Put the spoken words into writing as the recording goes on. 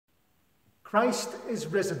Christ is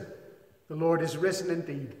risen. The Lord is risen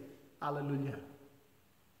indeed. Alleluia.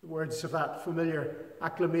 The words of that familiar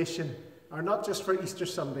acclamation are not just for Easter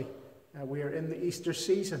Sunday. We are in the Easter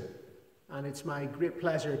season, and it's my great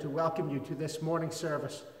pleasure to welcome you to this morning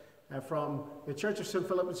service from the Church of St.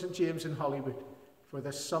 Philip and St. James in Holywood for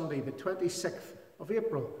this Sunday, the 26th of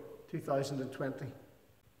April 2020.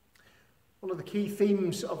 One of the key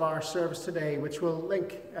themes of our service today, which will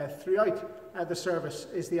link throughout the service,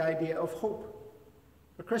 is the idea of hope.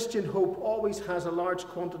 A Christian hope always has a large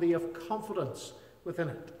quantity of confidence within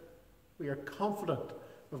it. We are confident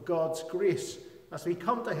of God's grace as we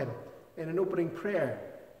come to him in an opening prayer,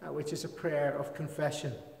 which is a prayer of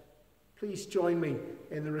confession. Please join me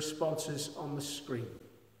in the responses on the screen.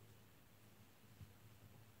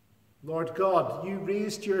 Lord God, you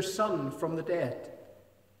raised your Son from the dead.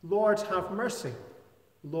 Lord, have mercy.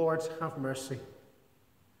 Lord, have mercy.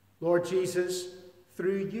 Lord Jesus,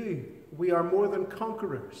 through you we are more than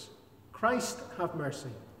conquerors. Christ, have mercy.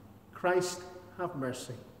 Christ, have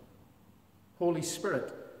mercy. Holy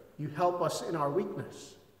Spirit, you help us in our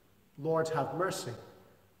weakness. Lord, have mercy.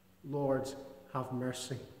 Lord, have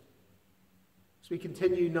mercy. As we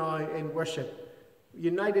continue now in worship,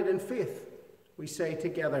 united in faith, we say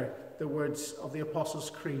together the words of the Apostles'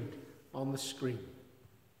 Creed on the screen.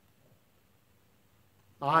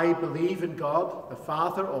 I believe in God, the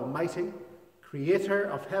Father Almighty, creator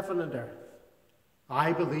of heaven and earth.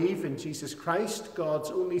 I believe in Jesus Christ,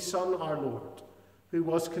 God's only Son, our Lord, who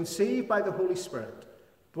was conceived by the Holy Spirit,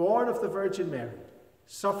 born of the Virgin Mary,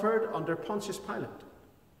 suffered under Pontius Pilate,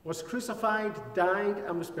 was crucified, died,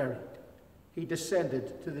 and was buried. He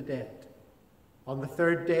descended to the dead. On the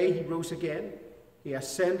third day he rose again. He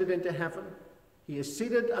ascended into heaven. He is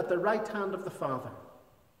seated at the right hand of the Father,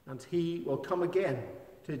 and he will come again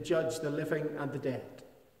to judge the living and the dead.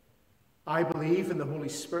 I believe in the Holy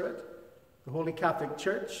Spirit, the Holy Catholic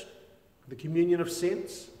Church, the communion of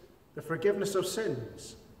saints, the forgiveness of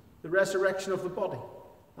sins, the resurrection of the body,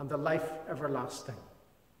 and the life everlasting.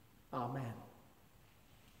 Amen.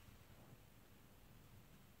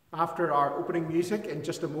 After our opening music, in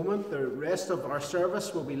just a moment, the rest of our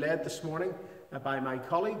service will be led this morning by my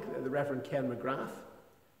colleague, the Reverend Ken McGrath.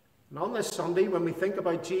 And on this Sunday, when we think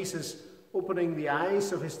about Jesus opening the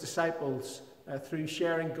eyes of his disciples through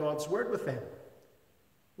sharing God's word with them,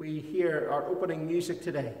 we hear our opening music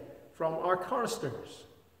today from our choristers.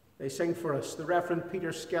 They sing for us the Reverend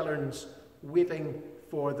Peter Skellern's Waiting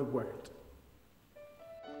for the Word.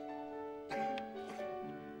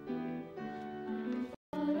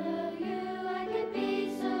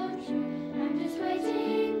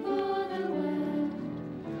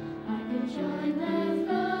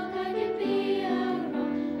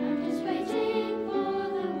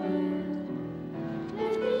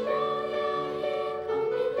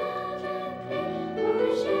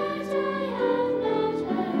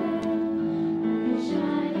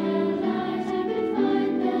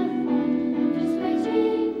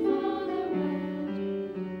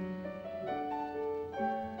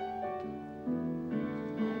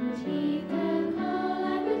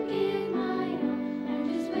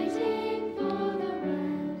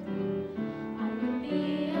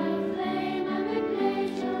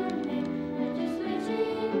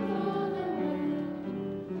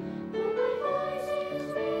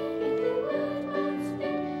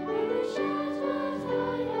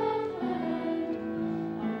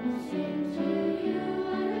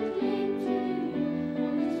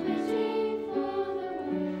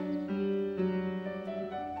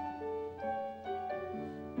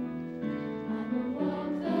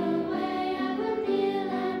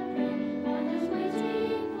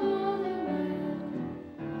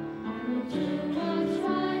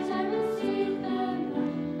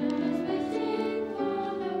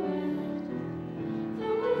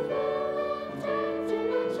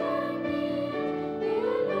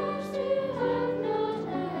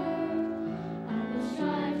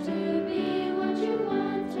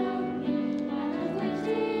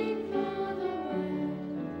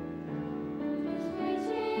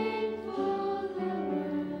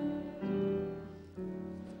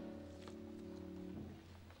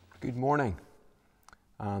 Good morning,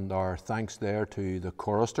 and our thanks there to the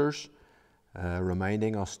choristers,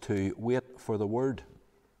 reminding us to wait for the word.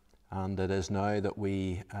 And it is now that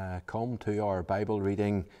we come to our Bible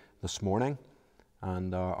reading this morning,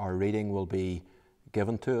 and our reading will be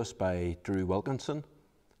given to us by Drew Wilkinson,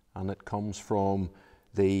 and it comes from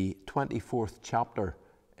the 24th chapter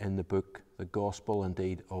in the book, the Gospel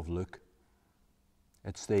indeed of Luke.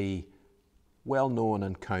 It's the well-known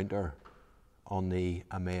encounter on the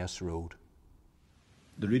Emmaus Road.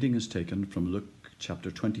 The reading is taken from Luke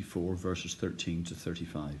chapter 24, verses 13 to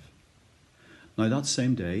 35. Now that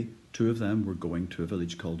same day, 2 of them were going to a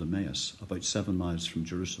village called Emmaus, about 7 miles from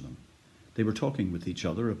Jerusalem. They were talking with each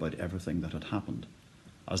other about everything that had happened.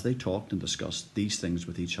 As they talked and discussed these things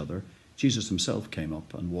with each other, Jesus himself came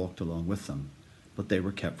up and walked along with them, but they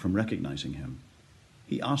were kept from recognizing him.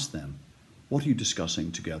 He asked them, "What are you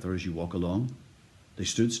discussing together as you walk along?" They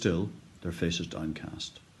stood still, their faces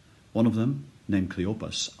downcast. One of them, named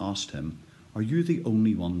Cleopas, asked him, "Are you the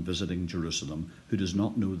only one visiting Jerusalem who does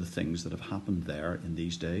not know the things that have happened there in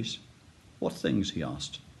these days?" "What things?" he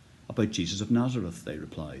asked. "About Jesus of Nazareth," they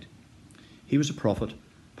replied. "He was a prophet,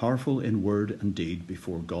 powerful in word and deed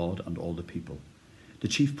before God and all the people. The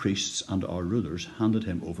chief priests and our rulers handed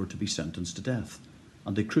him over to be sentenced to death,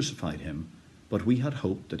 and they crucified him, but we had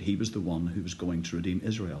hoped that he was the one who was going to redeem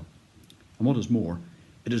Israel. And what is more,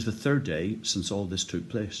 it is the 3rd day since all this took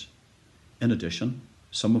place. In addition,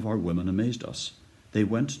 some of our women amazed us. They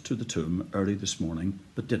went to the tomb early this morning,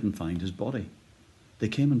 but didn't find his body. They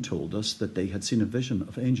came and told us that they had seen a vision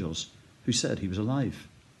of angels who said he was alive.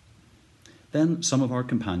 Then some of our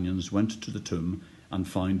companions went to the tomb and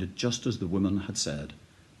found it just as the women had said,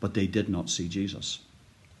 but they did not see Jesus."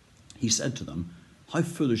 He said to them, "How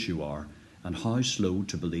foolish you are, and how slow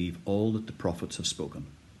to believe all that the prophets have spoken.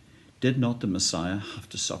 Did not the Messiah have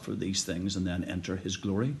to suffer these things and then enter his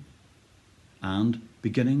glory?" And,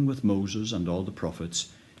 beginning with Moses and all the prophets,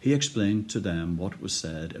 he explained to them what was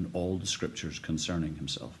said in all the scriptures concerning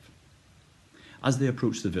himself. As they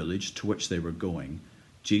approached the village to which they were going,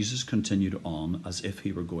 Jesus continued on as if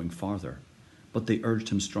he were going farther, but they urged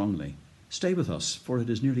him strongly, "Stay with us, for it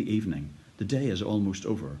is nearly evening. The day is almost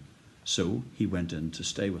over." So he went in to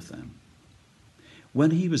stay with them.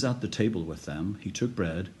 When he was at the table with them, he took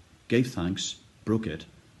bread, gave thanks, broke it,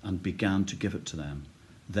 and began to give it to them.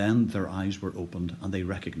 Then their eyes were opened, and they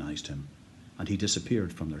recognized him, and he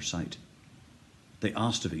disappeared from their sight. They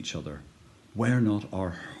asked of each other, "Were not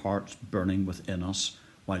our hearts burning within us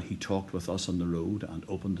while he talked with us on the road and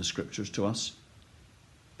opened the scriptures to us?"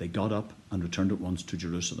 They got up and returned at once to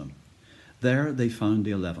Jerusalem. There they found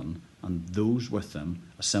the 11 and those with them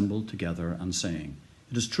assembled together and saying,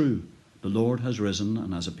 "It is true, the Lord has risen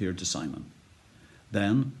and has appeared to Simon."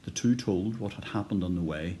 Then the 2 told what had happened on the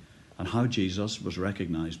way and how Jesus was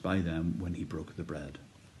recognized by them when he broke the bread.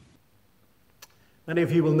 Many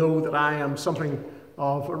of you will know that I am something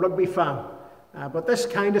of a rugby fan, but this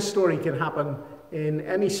kind of story can happen in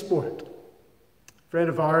any sport. A friend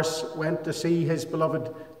of ours went to see his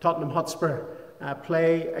beloved Tottenham Hotspur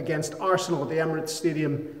play against Arsenal at the Emirates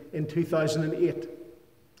Stadium in 2008.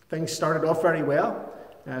 Things started off very well.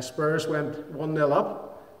 Spurs went 1-0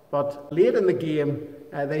 up, but late in the game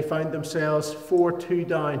they found themselves 4-2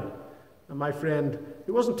 down. And my friend,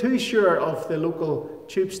 who wasn't too sure of the local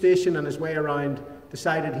tube station and his way around,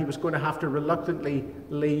 decided he was going to have to reluctantly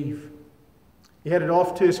leave. He headed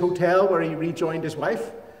off to his hotel where he rejoined his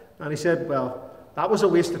wife, and he said, "Well, that was a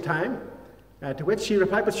waste of time." To which she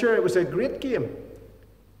replied, "But sure, it was a great game."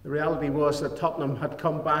 The reality was that Tottenham had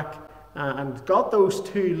come back and got those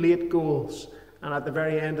 2 late goals, and at the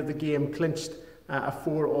very end of the game clinched a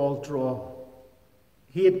 4-4 draw.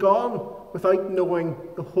 He had gone without knowing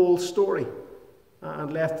the whole story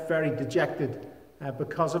and left very dejected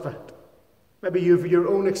because of it. Maybe you have your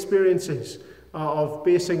own experiences of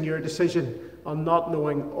basing your decision on not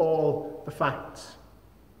knowing all the facts.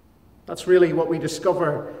 That's really what we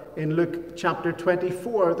discover in Luke chapter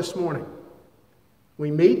 24 this morning.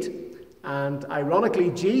 We meet, and ironically,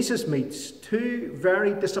 Jesus meets 2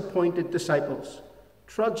 very disappointed disciples,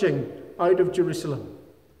 trudging out of Jerusalem,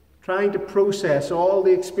 trying to process all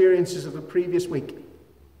the experiences of the previous week,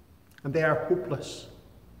 and they are hopeless.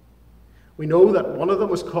 We know that one of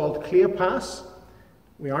them was called Cleopas.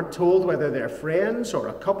 We aren't told whether they're friends or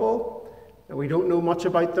a couple, and we don't know much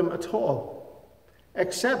about them at all,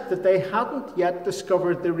 except that they hadn't yet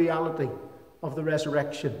discovered the reality of the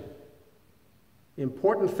resurrection. The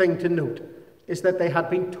important thing to note is that they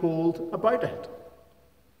had been told about it.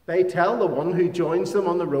 They tell the one who joins them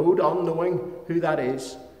on the road, unknowing who that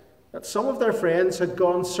is, that some of their friends had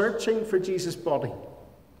gone searching for Jesus' body,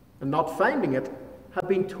 and not finding it, had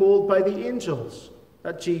been told by the angels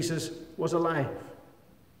that Jesus was alive.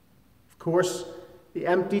 Of course, the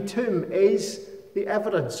empty tomb is the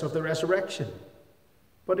evidence of the resurrection,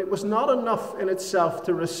 but it was not enough in itself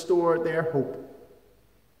to restore their hope,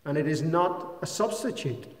 and it is not a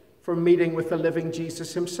substitute for meeting with the living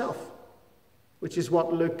Jesus himself, which is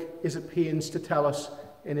what Luke is at pains to tell us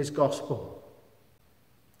in his gospel.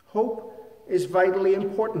 Hope is vitally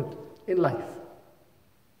important in life.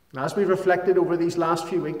 And as we've reflected over these last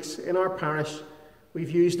few weeks in our parish,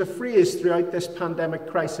 we've used a phrase throughout this pandemic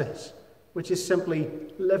crisis, which is simply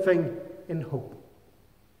living in hope.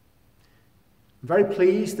 I'm very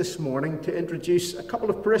pleased this morning to introduce a couple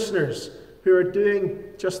of parishioners who are doing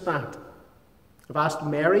just that. I've asked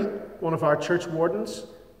Mary, one of our church wardens,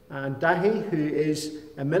 and Dahi, who is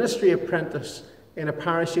a ministry apprentice in a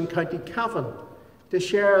parish in County Cavan, to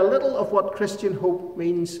share a little of what Christian hope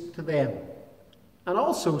means to them, and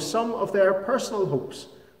also some of their personal hopes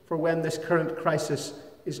for when this current crisis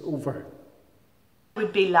is over. I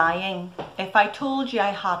would be lying if I told you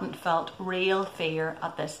I hadn't felt real fear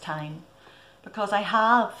at this time, because I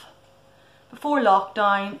have. Before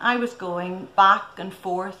lockdown, I was going back and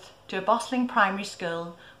forth to a bustling primary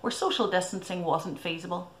school where social distancing wasn't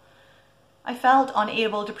feasible. I felt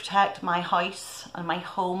unable to protect my house and my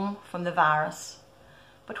home from the virus.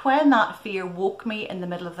 But when that fear woke me in the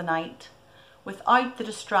middle of the night, without the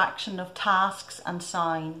distraction of tasks and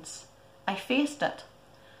sounds, I faced it,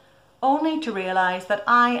 only to realise that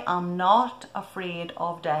I am not afraid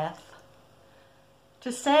of death.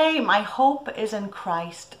 To say my hope is in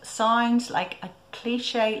Christ sounds like a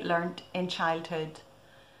cliche learnt in childhood,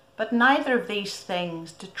 but neither of these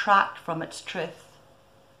things detract from its truth.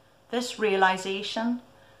 This realisation,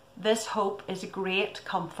 this hope is a great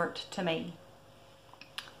comfort to me.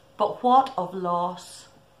 But what of loss?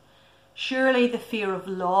 Surely the fear of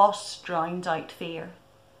loss drowns out fear.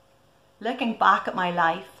 Looking back at my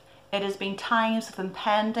life, it has been times of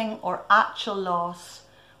impending or actual loss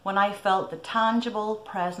when I felt the tangible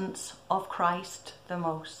presence of Christ the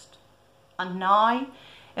most. And now,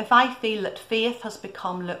 if I feel that faith has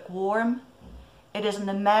become lukewarm, it is in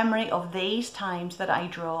the memory of these times that I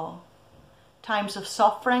draw. Times of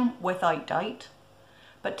suffering without doubt,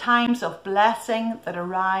 but times of blessing that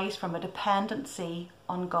arise from a dependency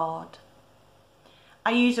on God.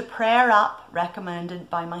 I use a prayer app recommended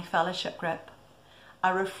by my fellowship group.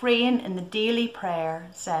 A refrain in the daily prayer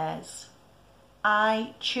says,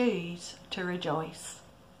 I choose to rejoice.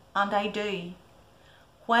 And I do.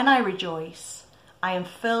 When I rejoice, I am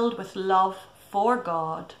filled with love for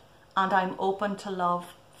God, and I'm open to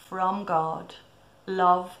love from God.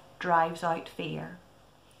 Love drives out fear.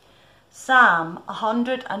 Psalm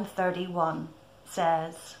 131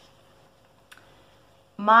 says,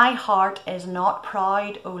 My heart is not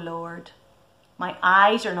proud, O Lord. My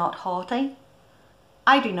eyes are not haughty.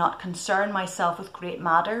 I do not concern myself with great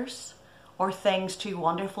matters or things too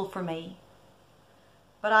wonderful for me.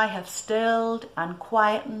 But I have stilled and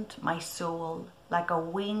quietened my soul like a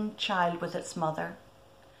weaned child with its mother.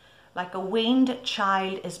 Like a weaned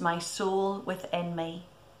child is my soul within me.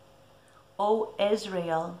 O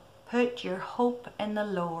Israel, put your hope in the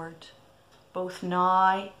Lord, both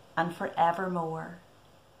now and forevermore.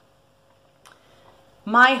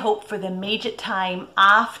 My hope for the immediate time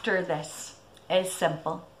after this is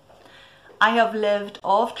simple. I have lived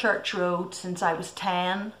off Church Road since I was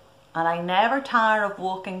 10, and I never tire of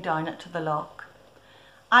walking down it to the loch.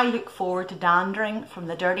 I look forward to dandering from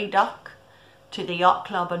the Dirty Duck to the yacht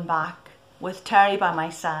club and back, with Terry by my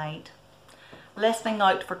side, listening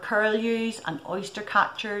out for curlews and oyster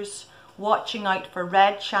catchers, watching out for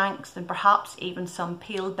red shanks and perhaps even some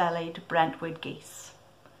pale-bellied Brentwood geese,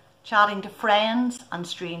 chatting to friends and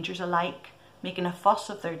strangers alike, making a fuss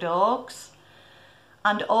of their dogs,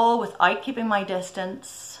 and all without keeping my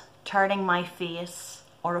distance, turning my face,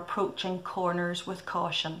 or approaching corners with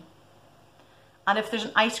caution. And if there's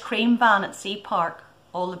an ice cream van at Sea Park,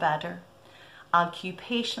 all the better. I'll queue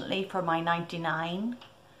patiently for my 99,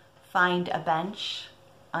 find a bench,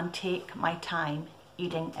 and take my time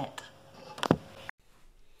eating it.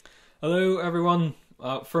 Hello everyone.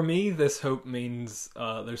 For me, this hope means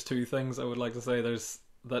there's two things I would like to say. There's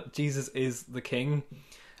that Jesus is the King,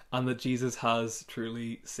 and that Jesus has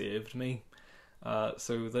truly saved me.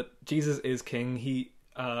 So that Jesus is King. He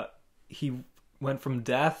went from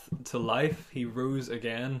death to life. He rose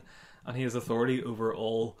again, and he has authority over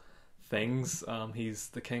all things. He's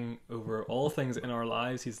the King over all things in our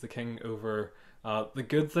lives. He's the King over the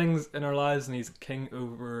good things in our lives, and he's King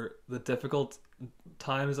over the difficult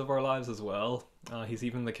times of our lives as well. He's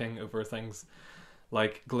even the King over things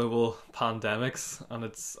like global pandemics, and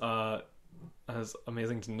it's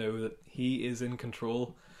amazing to know that he is in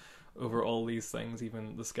control over all these things,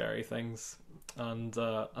 even the scary things, and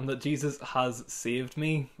that Jesus has saved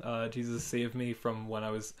me. Jesus saved me from when I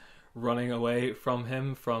was running away from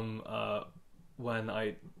him, from when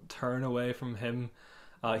I turn away from him.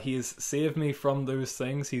 He has saved me from those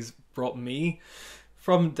things. He's brought me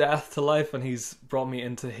from death to life, and he's brought me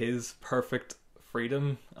into his perfect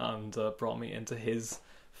freedom, and brought me into his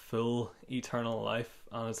full eternal life.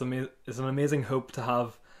 And it's an amazing hope to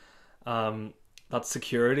have that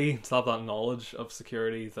security, to have that knowledge of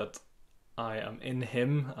security that I am in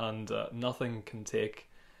him, and nothing can take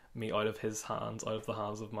me out of his hands, out of the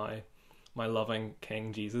hands of my loving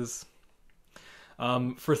King Jesus.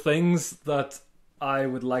 For things that I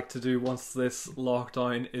would like to do once this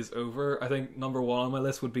lockdown is over, I think number one on my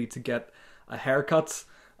list would be to get a haircut.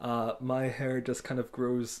 My hair just kind of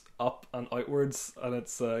grows up and outwards, and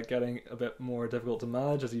it's getting a bit more difficult to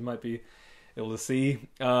manage, as you might be able to see.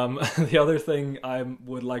 The other thing I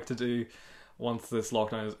would like to do once this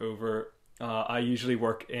lockdown is over, I usually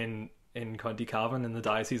work in County Cavan in the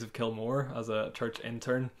Diocese of Kilmore as a church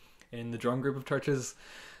intern in the drum group of churches,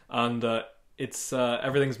 and it's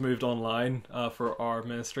everything's moved online for our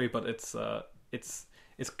ministry, but it's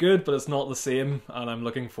good, but it's not the same, and I'm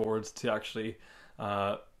looking forward to actually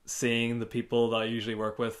seeing the people that I usually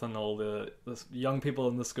work with, and all the young people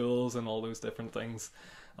in the schools and all those different things.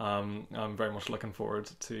 I'm very much looking forward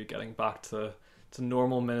to getting back to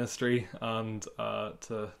normal ministry and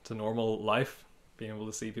to normal life, being able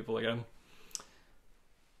to see people again.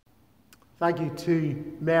 Thank you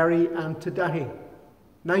to Mary and to Dahi.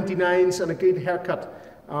 99s and a good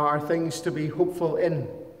haircut are things to be hopeful in.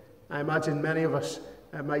 I imagine many of us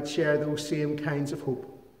might share those same kinds of hope.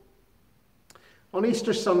 On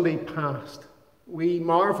Easter Sunday past, we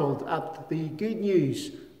marvelled at the good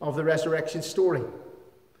news of the resurrection story,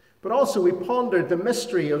 but also we pondered the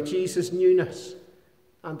mystery of Jesus' newness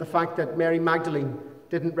and the fact that Mary Magdalene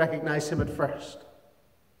didn't recognize him at first.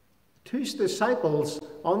 Two disciples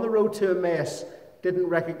on the road to Emmaus didn't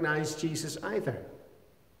recognize Jesus either.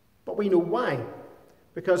 But we know why,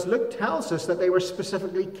 because Luke tells us that they were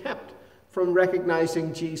specifically kept from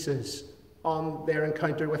recognizing Jesus on their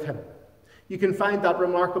encounter with him. You can find that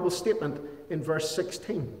remarkable statement in verse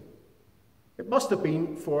 16. It must have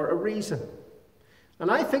been for a reason.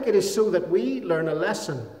 And I think it is so that we learn a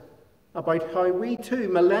lesson about how we too,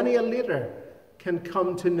 millennia later, can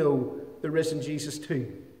come to know the risen Jesus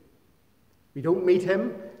too. We don't meet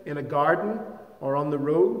him in a garden or on the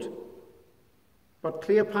road, but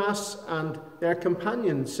Cleopas and their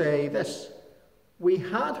companions say this: we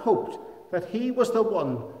had hoped that he was the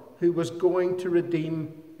one who was going to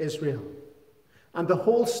redeem Israel. And the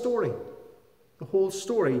whole story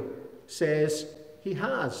says he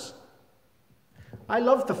has. I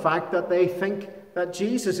love the fact that they think that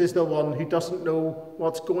Jesus is the one who doesn't know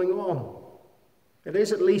what's going on. It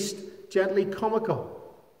is at least gently comical.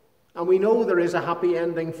 And we know there is a happy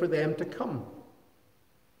ending for them to come.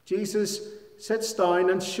 Jesus sits down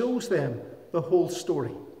and shows them the whole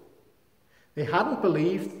story. They hadn't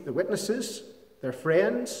believed the witnesses, their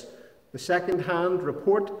friends, the second-hand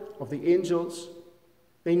report of the angels.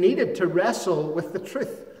 They needed to wrestle with the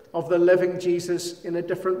truth of the living Jesus in a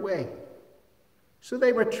different way. So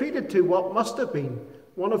they were treated to what must have been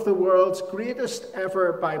one of the world's greatest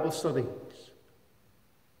ever Bible studies.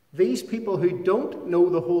 These people who don't know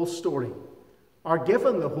the whole story are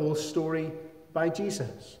given the whole story by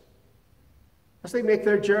Jesus. As they make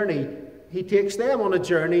their journey, he takes them on a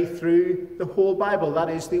journey through the whole Bible, that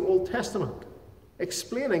is, the Old Testament,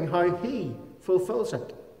 explaining how he fulfills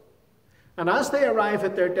it. And as they arrive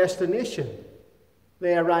at their destination,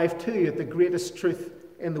 they arrive too at the greatest truth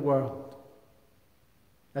in the world.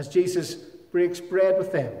 As Jesus breaks bread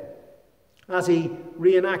with them, as he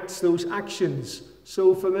reenacts those actions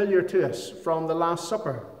so familiar to us from the Last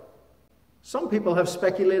Supper, some people have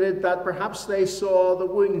speculated that perhaps they saw the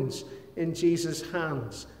wounds in Jesus'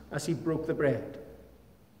 hands as he broke the bread.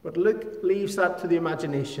 But Luke leaves that to the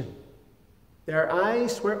imagination. Their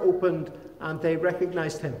eyes were opened and they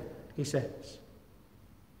recognized him, he says.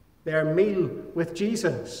 Their meal with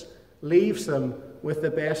Jesus leaves them with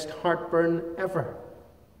the best heartburn ever.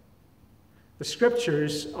 The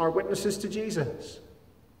Scriptures are witnesses to Jesus.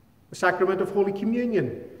 The sacrament of Holy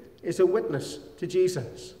Communion is a witness to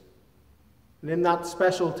Jesus. And in that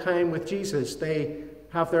special time with Jesus, they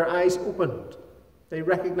have their eyes opened. They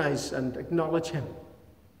recognize and acknowledge him.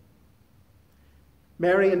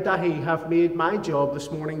 Mary and Dahi have made my job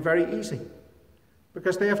this morning very easy,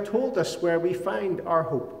 because they have told us where we find our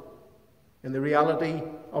hope, in the reality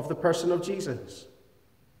of the person of Jesus,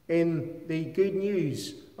 in the good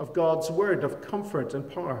news of God's word of comfort and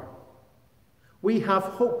power. We have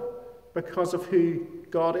hope because of who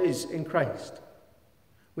God is in Christ.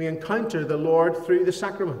 We encounter the Lord through the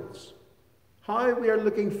sacraments. How we are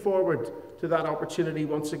looking forward to that opportunity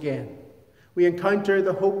once again. We encounter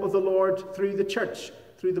the hope of the Lord through the church,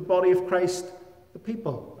 through the body of Christ, the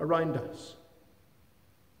people around us.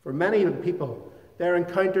 For many people, their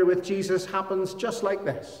encounter with Jesus happens just like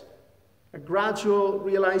this: a gradual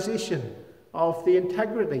realization of the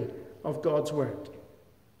integrity of God's word.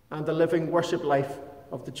 and the living worship life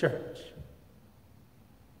of the church.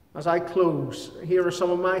 As I close, here are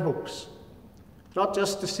some of my hopes. Not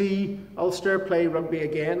just to see Ulster play rugby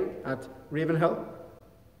again at Ravenhill.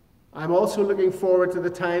 I'm also looking forward to the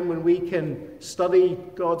time when we can study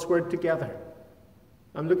God's Word together.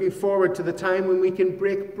 I'm looking forward to the time when we can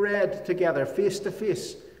break bread together, face to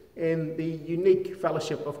face, in the unique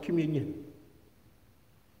fellowship of communion.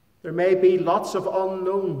 There may be lots of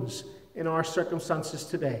unknowns in our circumstances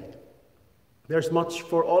today. There's much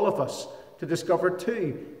for all of us to discover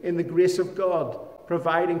too in the grace of God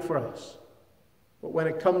providing for us. But when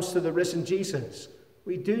it comes to the risen Jesus,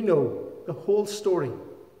 we do know the whole story,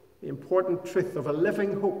 the important truth of a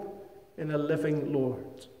living hope in a living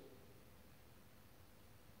Lord.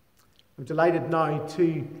 I'm delighted now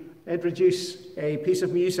to introduce a piece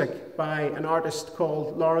of music by an artist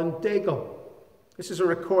called Lauren Daigle. This is a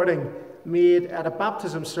recording made at a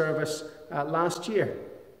baptism service last year.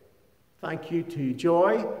 Thank you to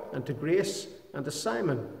Joy and to Grace and to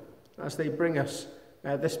Simon as they bring us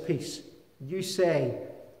this piece, You Say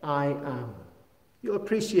I Am. You'll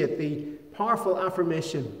appreciate the powerful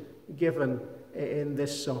affirmation given in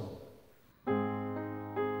this song.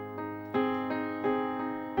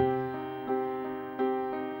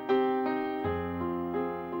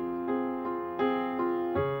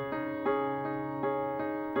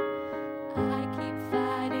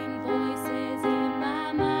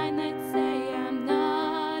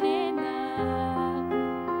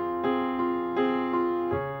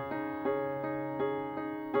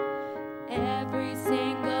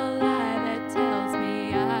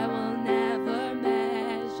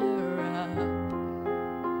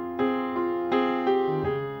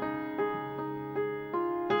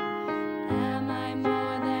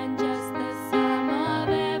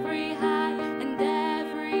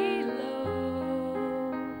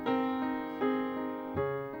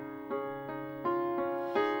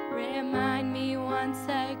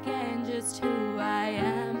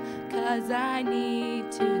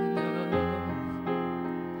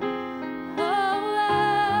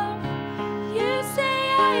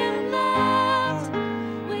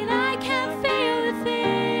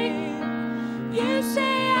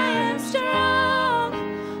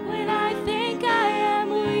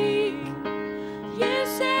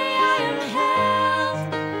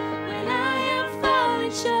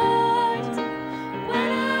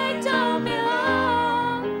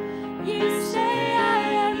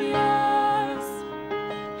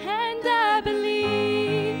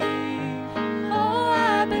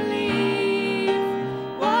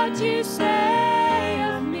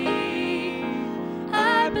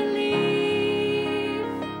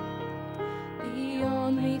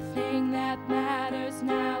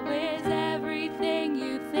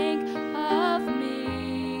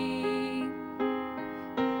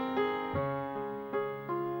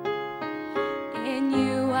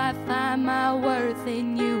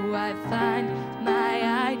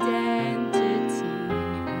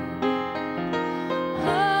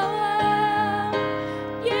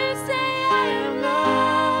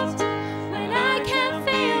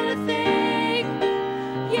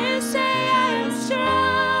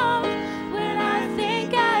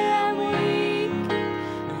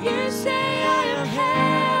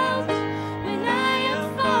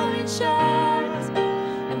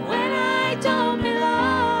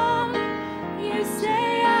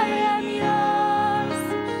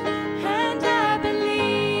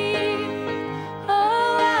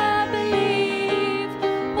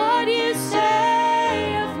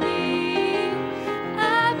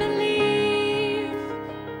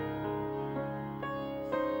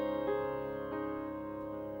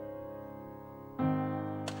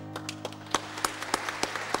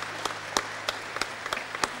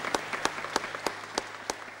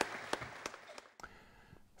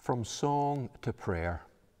 From song to prayer,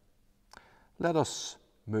 let us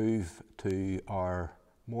move to our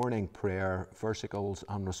morning prayer versicles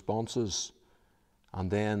and responses,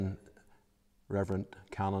 and then Reverend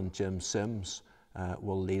Canon Jim Sims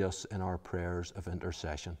will lead us in our prayers of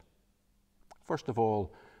intercession. First of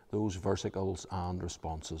all, those versicles and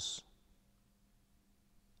responses.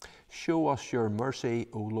 Show us your mercy,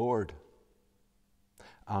 O Lord,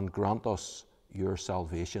 and grant us your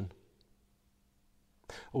salvation.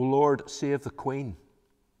 O Lord, save the Queen,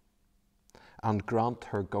 and grant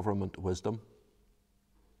her government wisdom.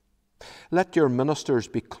 Let your ministers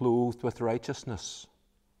be clothed with righteousness,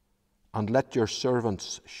 and let your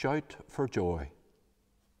servants shout for joy.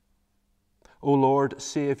 O Lord,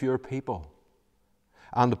 save your people,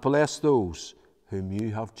 and bless those whom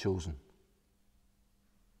you have chosen.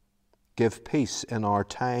 Give peace in our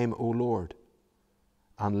time, O Lord,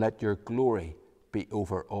 and let your glory be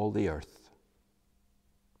over all the earth.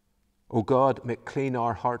 O God, make clean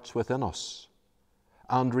our hearts within us,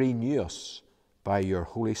 and renew us by your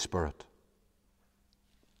Holy Spirit.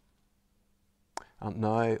 And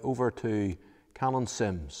now over to Canon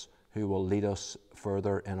Sims, who will lead us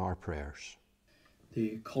further in our prayers.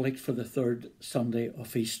 The Collect for the third Sunday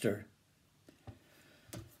of Easter.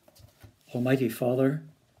 Almighty Father,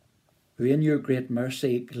 who in your great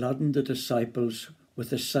mercy gladdened the disciples with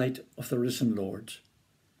the sight of the risen Lord,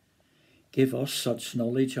 give us such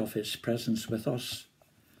knowledge of his presence with us,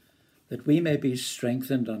 that we may be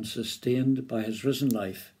strengthened and sustained by his risen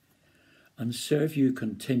life, and serve you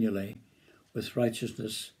continually with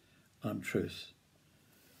righteousness and truth.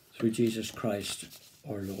 Through Jesus Christ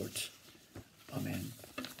our Lord. Amen.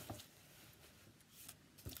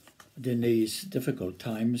 And in these difficult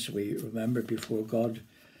times, we remember before God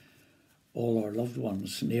all our loved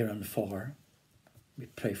ones near and far. We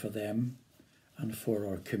pray for them and for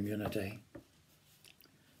our community.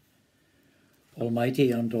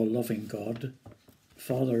 Almighty and all-loving God,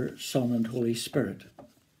 Father, Son and Holy Spirit,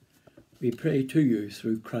 we pray to you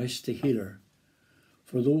through Christ the Healer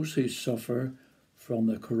for those who suffer from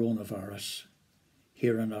the coronavirus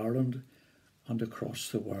here in Ireland and across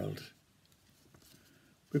the world.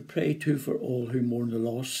 We pray too for all who mourn the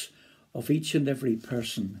loss of each and every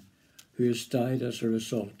person who has died as a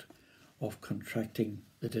result of contracting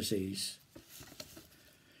the disease.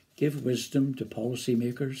 Give wisdom to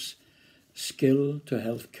policymakers, skill to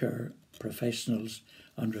healthcare professionals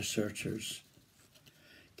and researchers.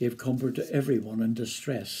 Give comfort to everyone in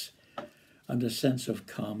distress and a sense of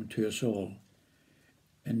calm to us all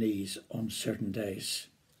in these uncertain days.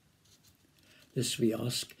 This we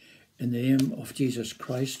ask in the name of Jesus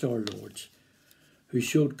Christ our Lord, who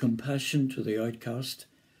showed compassion to the outcast,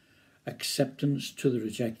 acceptance to the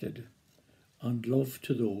rejected, and love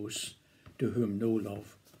to those to whom no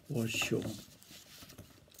love was shown.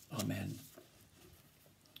 Amen.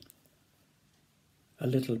 A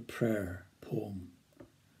little prayer poem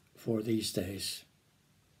for these days.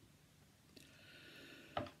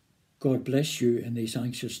 God bless you in these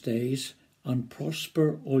anxious days and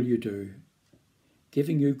prosper all you do,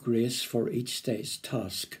 giving you grace for each day's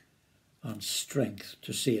task and strength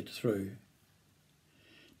to see it through.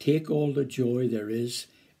 Take all the joy there is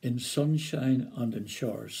in sunshine and in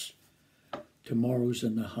showers. Tomorrow's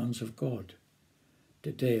in the hands of God.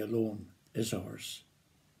 Today alone is ours.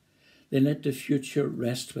 Then let the future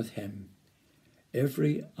rest with him.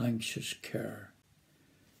 Every anxious care,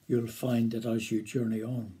 you'll find that as you journey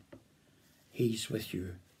on, he's with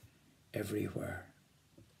you everywhere.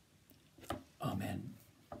 Amen.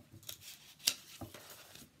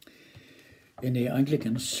 In the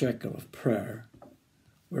Anglican circle of prayer,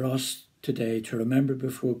 we're asked today to remember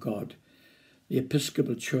before God the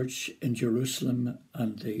Episcopal Church in Jerusalem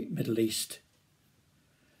and the Middle East.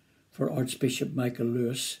 For Archbishop Michael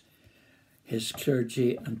Lewis, his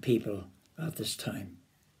clergy and people at this time.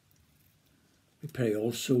 We pray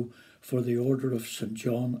also for the Order of St.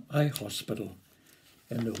 John Eye Hospital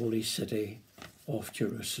in the holy city of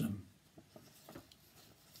Jerusalem.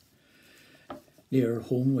 Near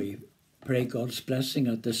home, we pray God's blessing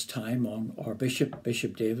at this time on our Bishop,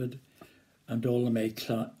 Bishop David, and all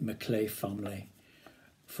the Maclay family,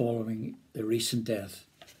 following the recent death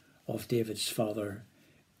of David's father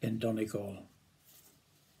in Donegal.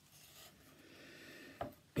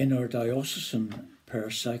 In our diocesan prayer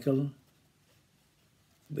cycle,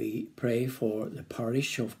 we pray for the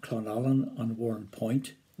parish of Clonallen and Warren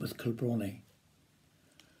Point with Kilbrony,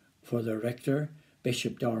 for the rector,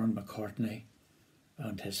 Bishop Darren McCartney,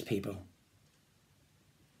 and his people.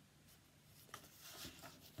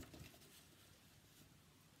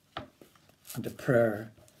 And a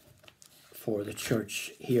prayer for the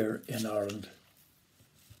church here in Ireland.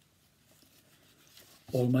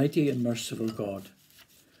 Almighty and merciful God,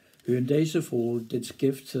 who in days of old didst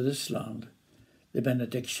give to this land the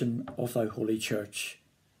benediction of thy holy church,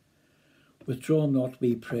 withdraw not,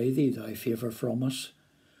 we pray thee, thy favour from us,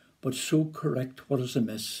 but so correct what is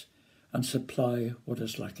amiss and supply what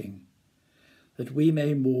is lacking, that we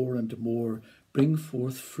may more and more bring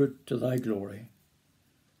forth fruit to thy glory,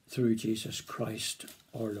 through Jesus Christ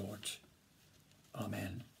our Lord.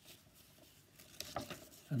 Amen.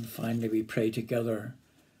 And finally we pray together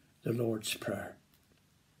the Lord's Prayer.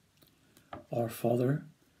 Our Father,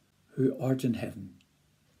 who art in heaven,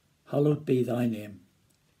 hallowed be thy name.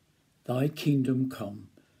 Thy kingdom come,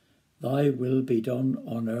 thy will be done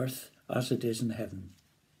on earth as it is in heaven.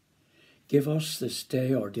 Give us this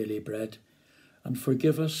day our daily bread, and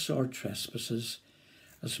forgive us our trespasses,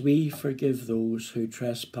 as we forgive those who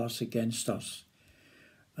trespass against us.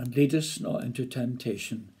 And lead us not into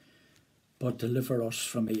temptation, but deliver us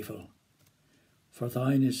from evil. For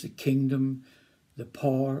thine is the kingdom, the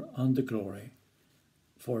power, and the glory,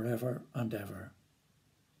 forever and ever.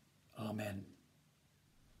 Amen.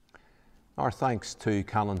 Our thanks to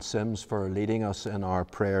Callan Sims for leading us in our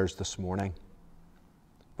prayers this morning.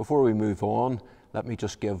 Before we move on, let me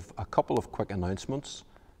just give a couple of quick announcements.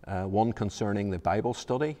 One concerning the Bible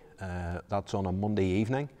study. That's on a Monday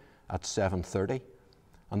evening at 7:30.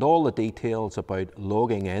 And all the details about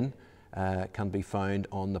logging in can be found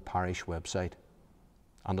on the parish website.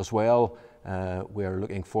 And as well, we're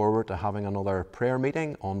looking forward to having another prayer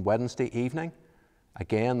meeting on Wednesday evening.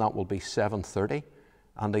 Again, that will be 7:30.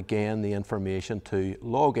 And again, the information to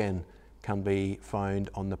log in can be found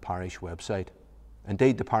on the parish website.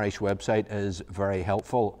 Indeed, the parish website is very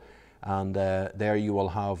helpful, and there you will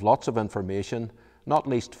have lots of information, not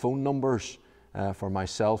least phone numbers for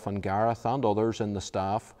myself and Gareth and others in the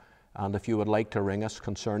staff. And if you would like to ring us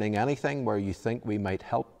concerning anything where you think we might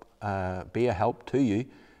help, be a help to you,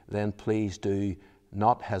 then please do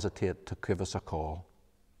not hesitate to give us a call.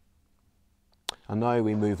 And now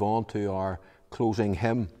we move on to our closing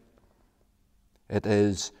hymn. It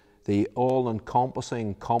is the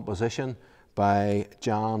all-encompassing composition by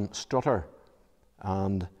Jan Strutter,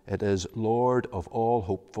 and it is Lord of all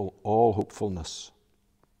hopefulness.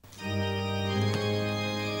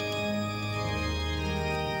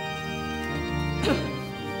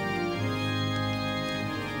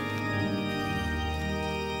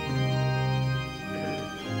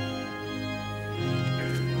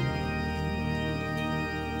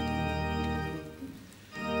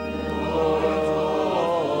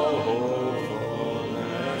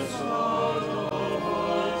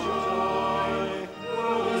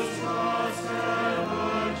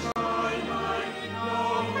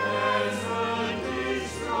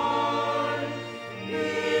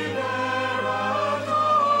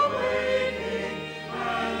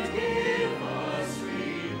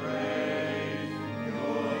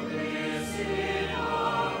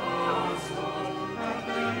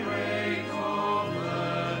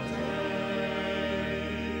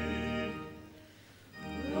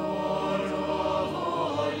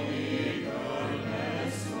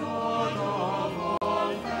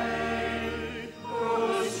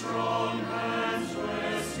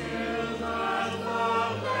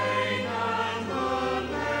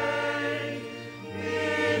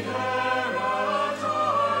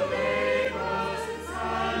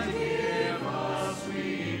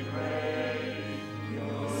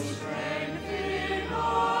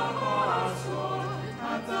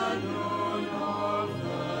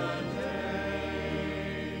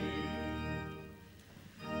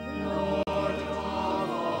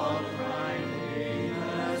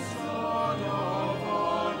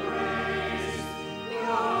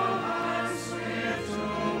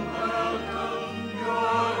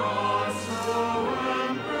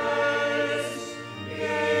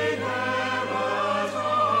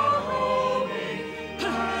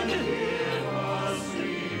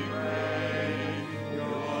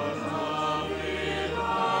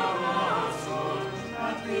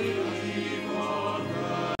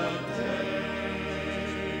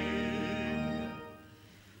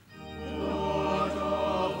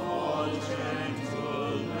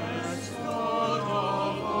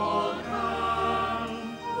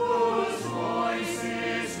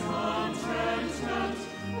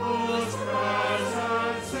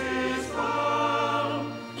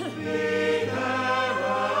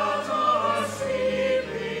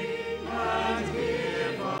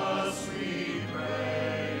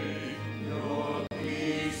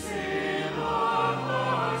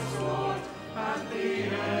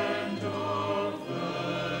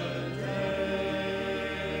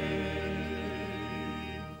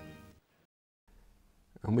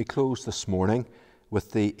 And we close this morning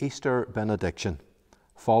with the Easter benediction,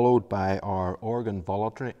 followed by our organ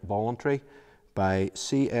voluntary by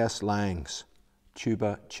C.S. Lang's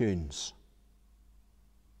Tuba Tunes.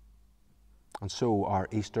 And so our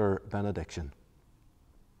Easter benediction.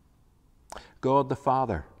 God the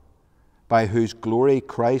Father, by whose glory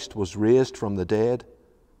Christ was raised from the dead,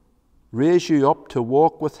 raise you up to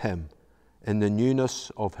walk with him in the newness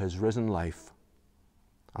of his risen life.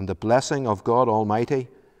 And the blessing of God Almighty,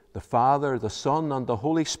 the Father, the Son, and the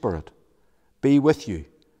Holy Spirit be with you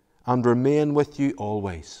and remain with you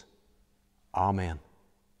always. Amen.